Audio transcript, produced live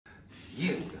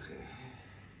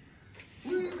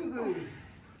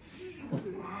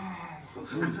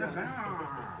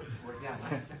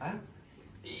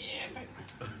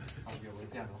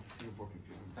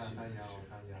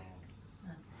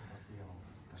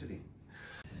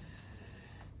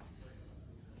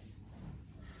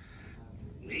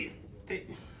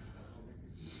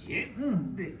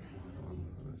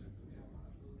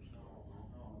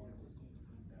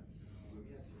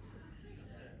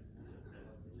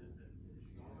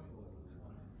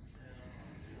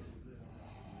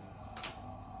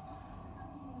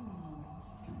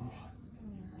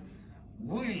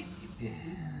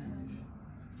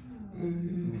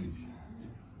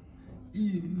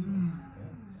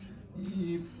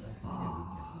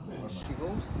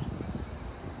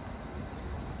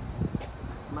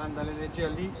Manda l'energia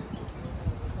lì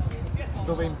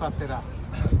dove impatterà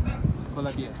con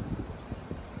la pietra.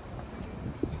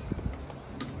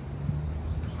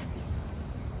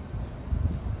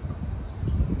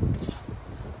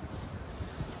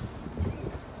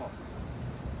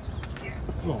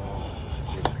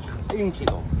 Qi and Qi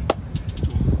Gong.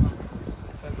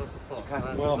 Senza supporto,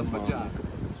 senza appoggiare.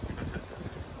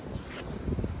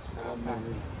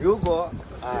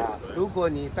 如果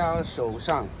你当手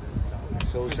上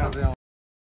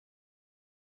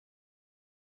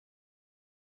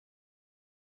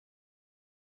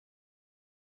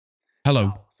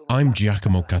Hello, I'm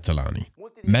Giacomo Catalani.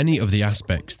 Many of the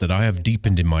aspects that I have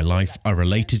deepened in my life are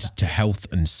related to health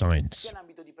and science.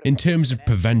 In terms of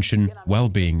prevention,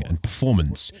 well-being and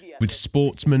performance, with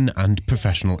sportsmen and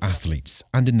professional athletes,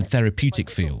 and in the therapeutic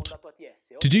field.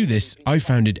 To do this, I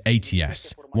founded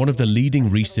ATS, one of the leading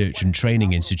research and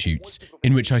training institutes,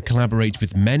 in which I collaborate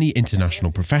with many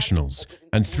international professionals,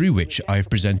 and through which I have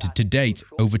presented to date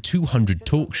over 200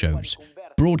 talk shows,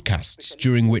 broadcasts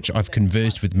during which I've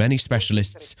conversed with many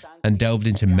specialists and delved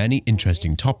into many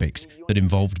interesting topics that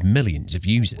involved millions of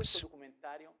users.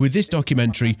 With this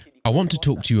documentary, I want to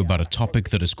talk to you about a topic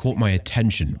that has caught my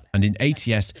attention and in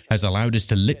ATS has allowed us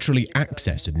to literally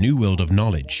access a new world of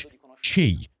knowledge: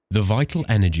 Qi, the vital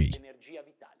energy.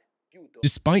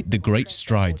 Despite the great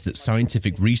strides that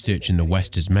scientific research in the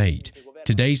West has made,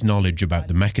 today's knowledge about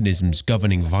the mechanisms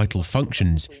governing vital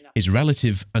functions is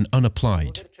relative and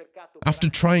unapplied. After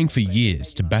trying for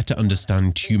years to better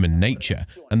understand human nature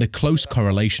and the close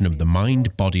correlation of the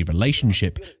mind-body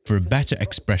relationship for a better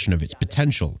expression of its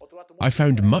potential, I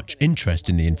found much interest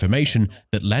in the information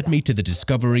that led me to the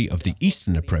discovery of the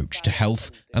Eastern approach to health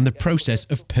and the process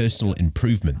of personal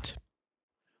improvement.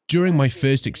 During my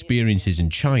first experiences in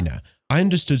China, I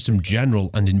understood some general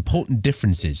and important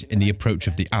differences in the approach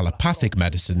of the allopathic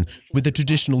medicine with the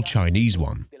traditional Chinese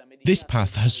one. This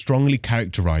path has strongly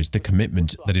characterized the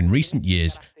commitment that in recent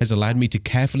years has allowed me to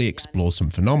carefully explore some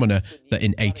phenomena that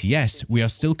in ATS we are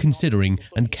still considering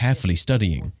and carefully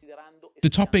studying. The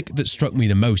topic that struck me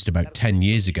the most about 10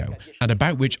 years ago, and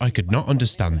about which I could not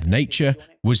understand the nature,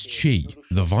 was Qi,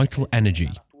 the vital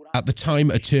energy. At the time,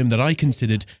 a term that I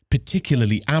considered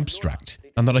particularly abstract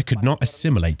and that I could not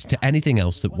assimilate to anything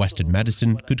else that Western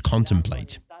medicine could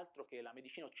contemplate.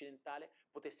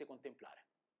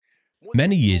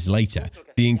 Many years later,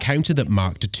 the encounter that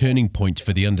marked a turning point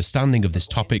for the understanding of this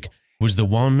topic was the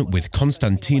one with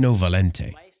Constantino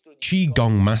Valente, Qi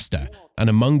Gong master and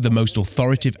among the most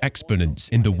authoritative exponents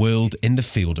in the world in the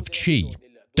field of Qi,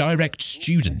 direct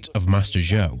student of Master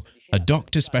Zhou, a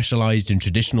doctor specialized in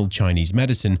traditional Chinese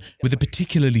medicine with a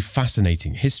particularly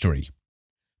fascinating history.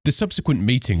 The subsequent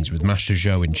meetings with Master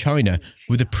Zhou in China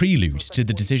were the prelude to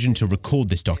the decision to record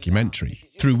this documentary,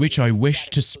 through which I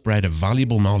wished to spread a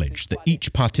valuable knowledge that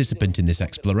each participant in this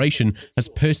exploration has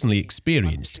personally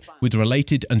experienced, with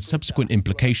related and subsequent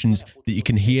implications that you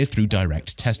can hear through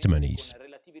direct testimonies.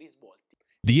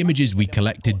 The images we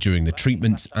collected during the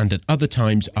treatments and at other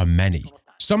times are many,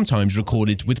 sometimes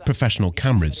recorded with professional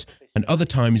cameras, and other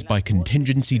times by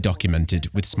contingency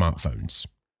documented with smartphones.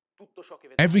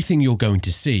 Everything you're going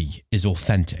to see is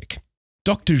authentic.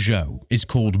 Dr. Zhou is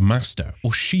called Master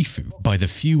or Shifu by the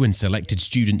few and selected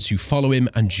students who follow him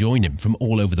and join him from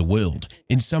all over the world,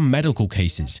 in some medical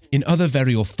cases, in other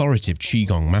very authoritative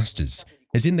Qigong masters,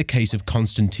 as in the case of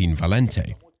Constantine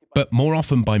Valente, but more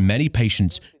often by many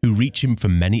patients who reach him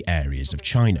from many areas of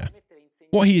China.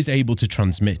 What he is able to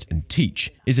transmit and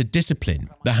teach is a discipline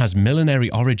that has millenary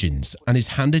origins and is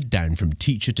handed down from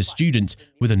teacher to student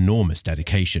with enormous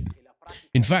dedication.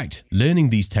 In fact, learning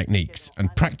these techniques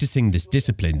and practicing this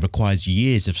discipline requires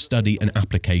years of study and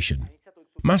application.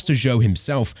 Master Zhou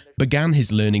himself began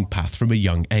his learning path from a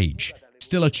young age,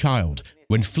 still a child,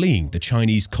 when fleeing the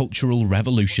Chinese Cultural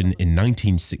Revolution in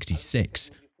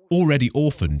 1966. already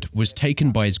orphaned, was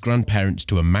taken by his grandparents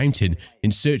to a mountain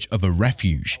in search of a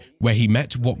refuge, where he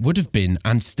met what would have been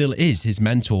and still is his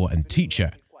mentor and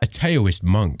teacher, a Taoist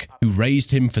monk who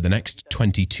raised him for the next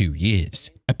 22 years,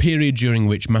 a period during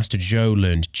which Master Zhou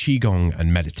learned Qi Gong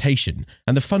and meditation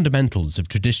and the fundamentals of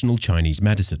traditional Chinese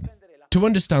medicine. To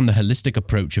understand the holistic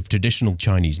approach of traditional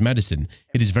Chinese medicine,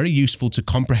 it is very useful to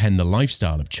comprehend the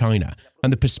lifestyle of China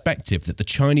and the perspective that the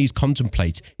Chinese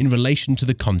contemplate in relation to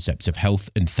the concepts of health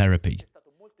and therapy.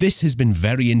 This has been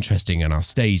very interesting in our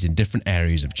stays in different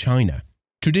areas of China.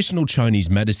 Traditional Chinese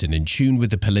medicine, in tune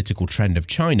with the political trend of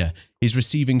China, is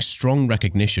receiving strong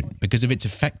recognition because of its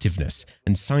effectiveness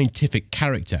and scientific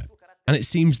character, and it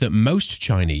seems that most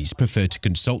Chinese prefer to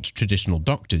consult traditional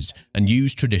doctors and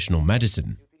use traditional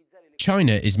medicine.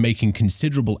 China is making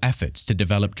considerable efforts to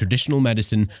develop traditional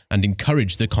medicine and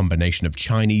encourage the combination of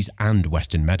Chinese and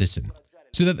Western medicine,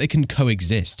 so that they can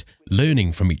coexist,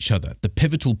 learning from each other the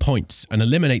pivotal points and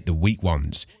eliminate the weak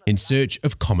ones in search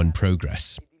of common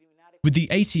progress. With the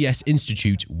ATS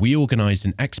Institute, we organized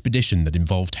an expedition that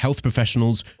involved health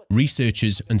professionals,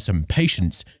 researchers, and some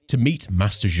patients to meet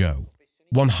Master Zhou.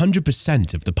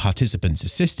 100% of the participants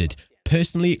assisted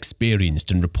personally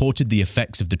experienced and reported the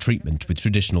effects of the treatment with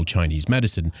traditional Chinese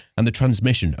medicine and the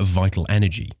transmission of vital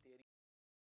energy.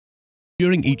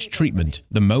 During each treatment,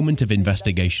 the moment of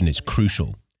investigation is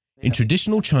crucial. In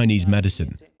traditional Chinese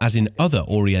medicine, as in other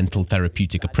Oriental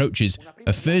therapeutic approaches,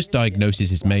 a first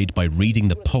diagnosis is made by reading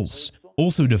the pulse,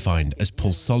 also defined as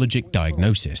pulsologic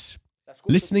diagnosis.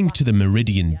 Listening to the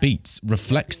meridian beats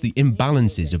reflects the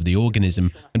imbalances of the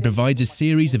organism and provides a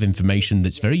series of information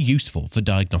that's very useful for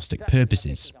diagnostic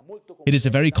purposes. It is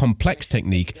a very complex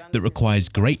technique that requires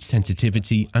great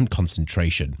sensitivity and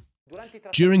concentration.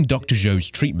 During Dr. Zhou's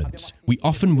treatments, we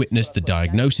often witnessed the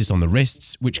diagnosis on the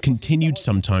wrists, which continued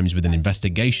sometimes with an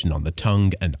investigation on the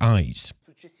tongue and eyes.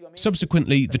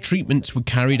 Subsequently, the treatments were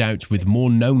carried out with more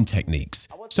known techniques,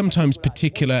 sometimes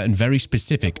particular and very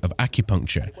specific of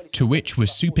acupuncture, to which were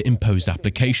superimposed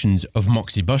applications of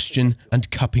moxibustion and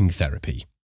cupping therapy.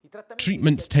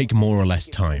 Treatments take more or less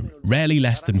time, rarely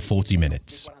less than 40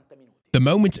 minutes. The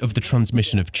moment of the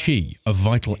transmission of qi, of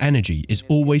vital energy, is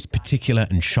always particular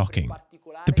and shocking.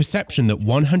 The perception that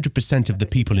 100% of the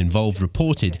people involved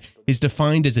reported is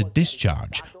defined as a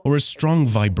discharge or a strong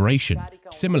vibration,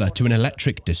 similar to an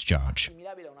electric discharge.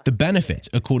 The benefit,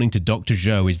 according to Dr.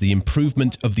 Zhou, is the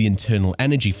improvement of the internal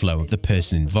energy flow of the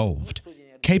person involved,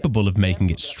 capable of making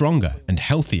it stronger and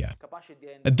healthier.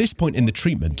 At this point in the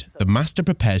treatment, the master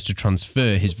prepares to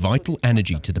transfer his vital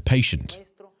energy to the patient,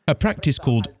 a practice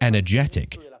called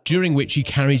energetic, during which he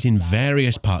carries in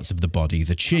various parts of the body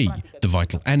the qi, the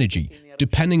vital energy,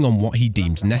 depending on what he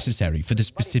deems necessary for the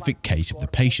specific case of the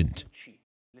patient.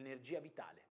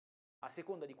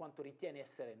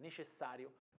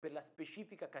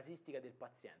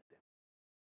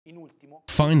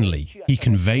 Finally, he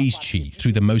conveys qi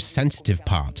through the most sensitive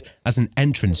part as an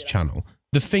entrance channel,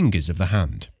 the fingers of the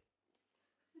hand.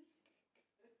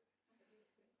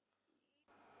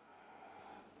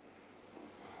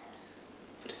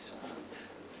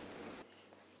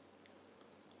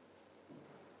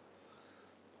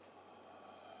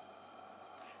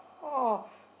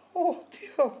 Oh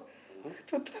Dio,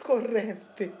 tutta la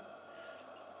corrente.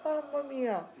 Mamma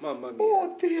mia. Mamma mia.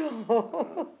 Oh Dio.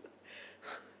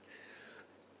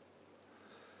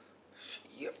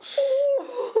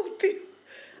 Oh Dio.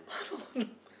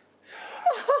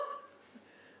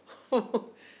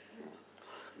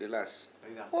 Relax.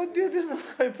 Oddio, Dio, non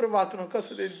hai provato una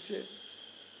cosa del genere.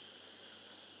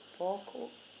 Poco.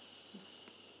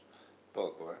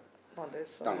 Poco, No,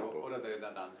 adesso. Tanto. Ora te ne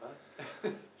dà tanta.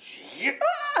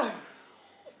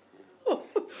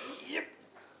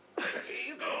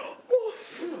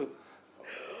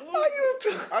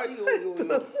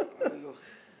 Aiuto.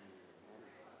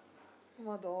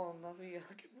 Madonna mia,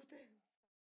 che potenza.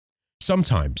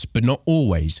 Sometimes, but not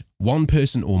always, one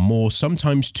person or more,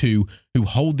 sometimes two, who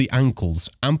hold the ankles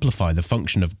amplify the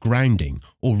function of grounding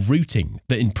or rooting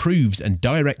that improves and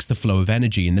directs the flow of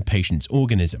energy in the patient's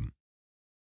organism.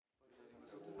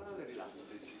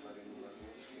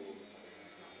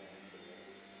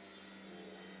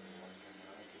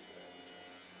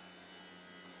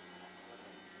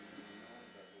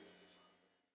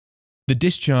 The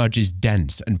discharge is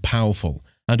dense and powerful,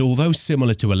 and although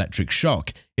similar to electric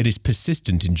shock, it is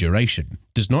persistent in duration,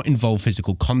 does not involve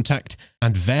physical contact,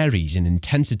 and varies in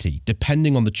intensity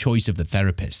depending on the choice of the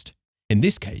therapist. In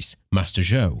this case, Master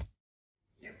Zhou.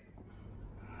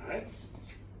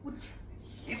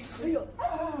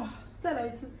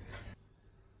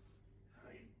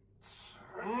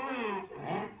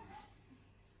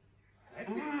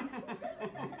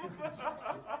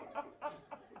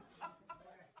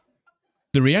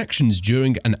 The reactions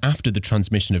during and after the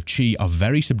transmission of Qi are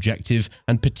very subjective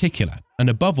and particular, and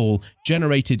above all,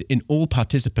 generated in all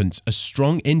participants a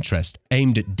strong interest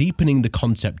aimed at deepening the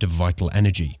concept of vital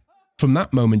energy. From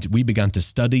that moment, we began to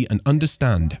study and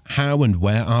understand how and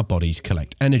where our bodies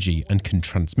collect energy and can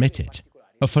transmit it,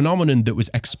 a phenomenon that was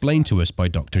explained to us by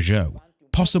Dr. Zhou,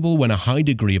 possible when a high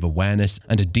degree of awareness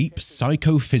and a deep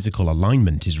psychophysical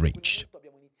alignment is reached.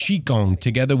 Qi Gong,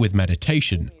 together with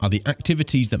meditation, are the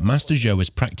activities that Master Zhou has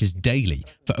practiced daily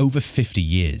for over 50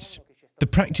 years. The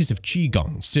practice of Qi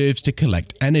Gong serves to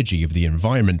collect energy of the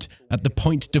environment at the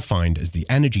point defined as the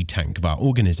energy tank of our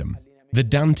organism, the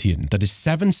dantian that is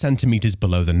 7 centimeters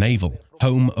below the navel,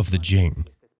 home of the Jing.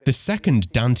 The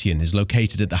second dantian is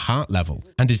located at the heart level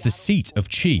and is the seat of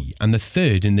Qi, and the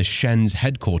third in the Shen's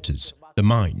headquarters, the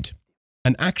mind.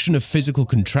 An action of physical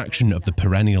contraction of the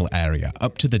perineal area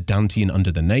up to the dantian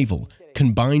under the navel,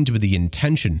 combined with the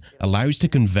intention, allows to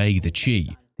convey the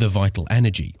Qi, the vital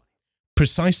energy.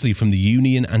 Precisely from the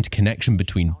union and connection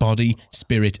between body,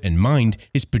 spirit and mind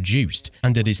is produced,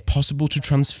 and it is possible to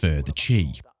transfer the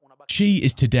Qi. Qi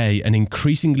is today an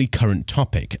increasingly current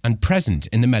topic and present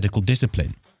in the medical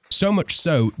discipline. So much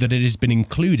so that it has been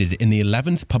included in the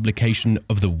 11th publication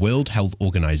of the World Health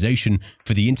Organization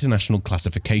for the International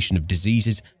Classification of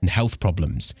Diseases and Health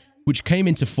Problems, which came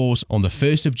into force on the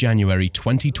 1st of January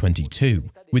 2022.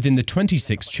 Within the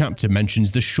 26th chapter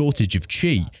mentions the shortage of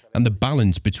Qi and the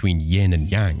balance between yin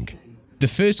and yang. The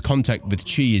first contact with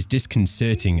Qi is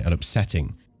disconcerting and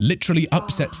upsetting, literally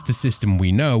upsets the system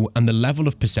we know and the level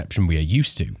of perception we are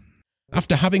used to.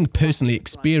 After having personally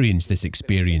experienced this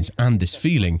experience and this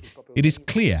feeling, it is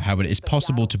clear how it is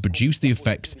possible to produce the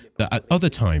effects that at other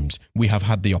times we have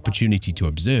had the opportunity to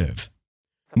observe.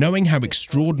 Knowing how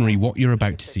extraordinary what you're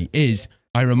about to see is,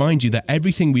 I remind you that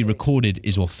everything we recorded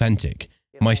is authentic.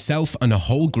 Myself and a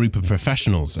whole group of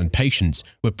professionals and patients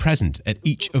were present at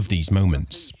each of these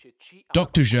moments.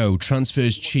 Dr. Zhou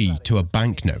transfers Qi to a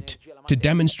banknote to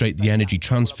demonstrate the energy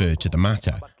transfer to the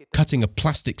matter, cutting a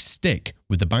plastic stick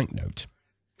with the banknote.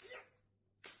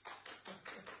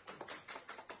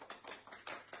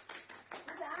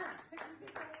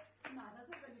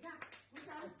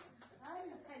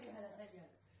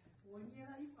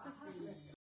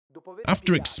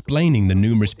 After explaining the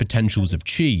numerous potentials of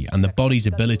Qi and the body's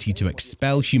ability to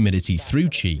expel humidity through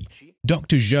Qi,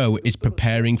 Dr. Zhou is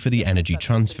preparing for the energy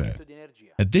transfer.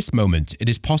 At this moment, it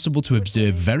is possible to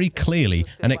observe very clearly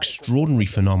an extraordinary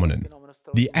phenomenon: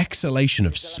 the exhalation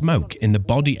of smoke in the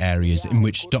body areas in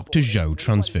which Dr. Zhou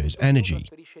transfers energy.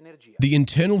 The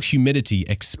internal humidity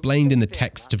explained in the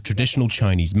texts of traditional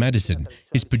Chinese medicine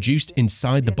is produced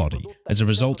inside the body as a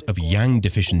result of yang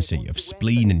deficiency of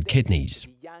spleen and kidneys.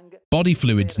 Body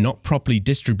fluids not properly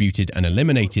distributed and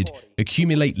eliminated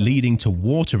accumulate, leading to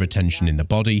water retention in the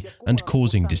body and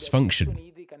causing dysfunction.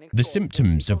 The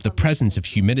symptoms of the presence of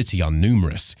humidity are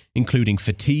numerous, including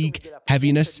fatigue,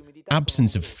 heaviness,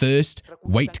 absence of thirst,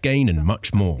 weight gain and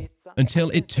much more, until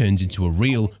it turns into a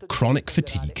real chronic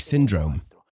fatigue syndrome.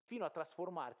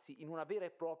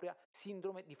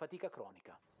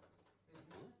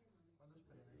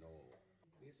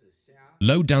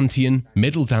 Low dantian,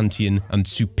 middle dantian and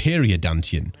superior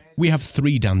dantian. We have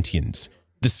 3 dantians.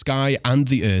 The sky and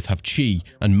the earth have Qi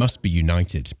and must be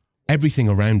united. Everything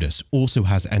around us also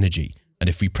has energy, and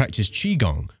if we practice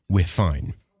Qigong, we're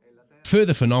fine.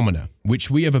 Further phenomena,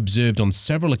 which we have observed on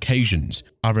several occasions,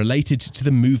 are related to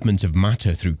the movement of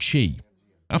matter through Qi.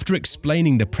 After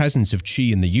explaining the presence of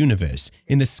Qi in the universe,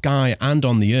 in the sky and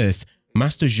on the earth,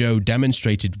 Master Zhou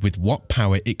demonstrated with what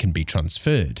power it can be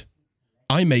transferred.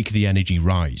 I make the energy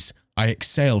rise. I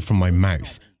exhale from my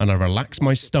mouth, and I relax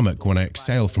my stomach when I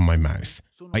exhale from my mouth.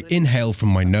 I inhale from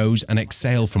my nose and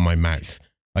exhale from my mouth.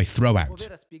 I throw out.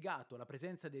 Aver spiegato la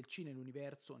presenza del Qi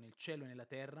nell'universo, nel cielo e nella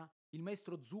terra, il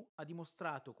maestro Zhou ha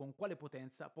dimostrato con quale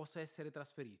potenza possa essere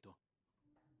trasferito.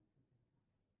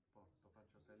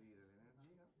 Faccio salire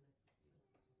l'energia,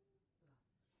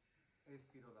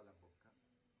 espiro dalla bocca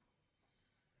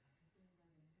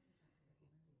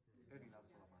e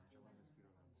rilasso la pancia quando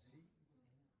espiro dal sì,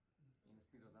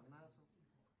 inspiro dal naso,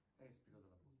 espiro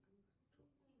dalla bocca.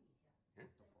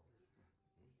 Molto forte.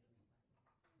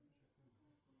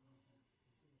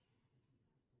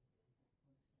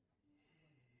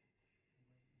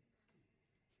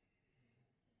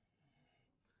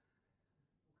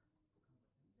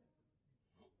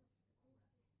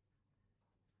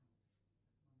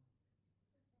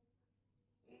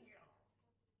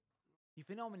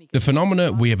 The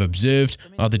phenomena we have observed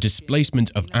are the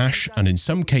displacement of ash and in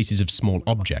some cases of small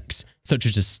objects, such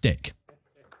as a stick.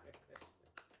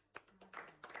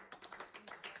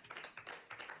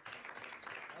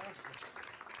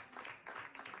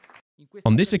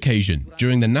 On this occasion,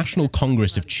 during the National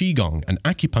Congress of Qi Gong and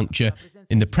Acupuncture,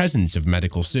 in the presence of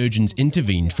medical surgeons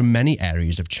intervened from many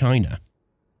areas of China.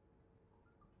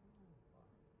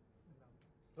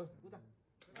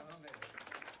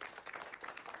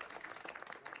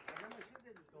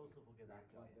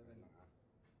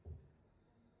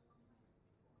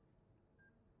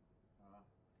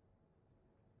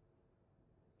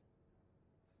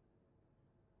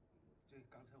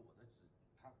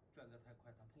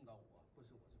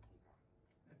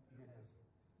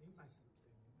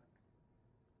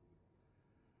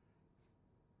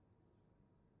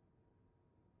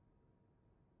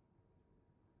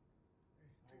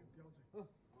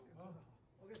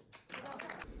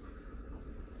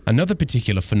 Another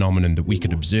particular phenomenon that we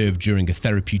could observe during a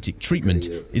therapeutic treatment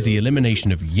is the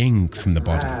elimination of yin from the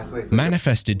body,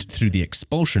 manifested through the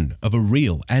expulsion of a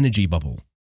real energy bubble.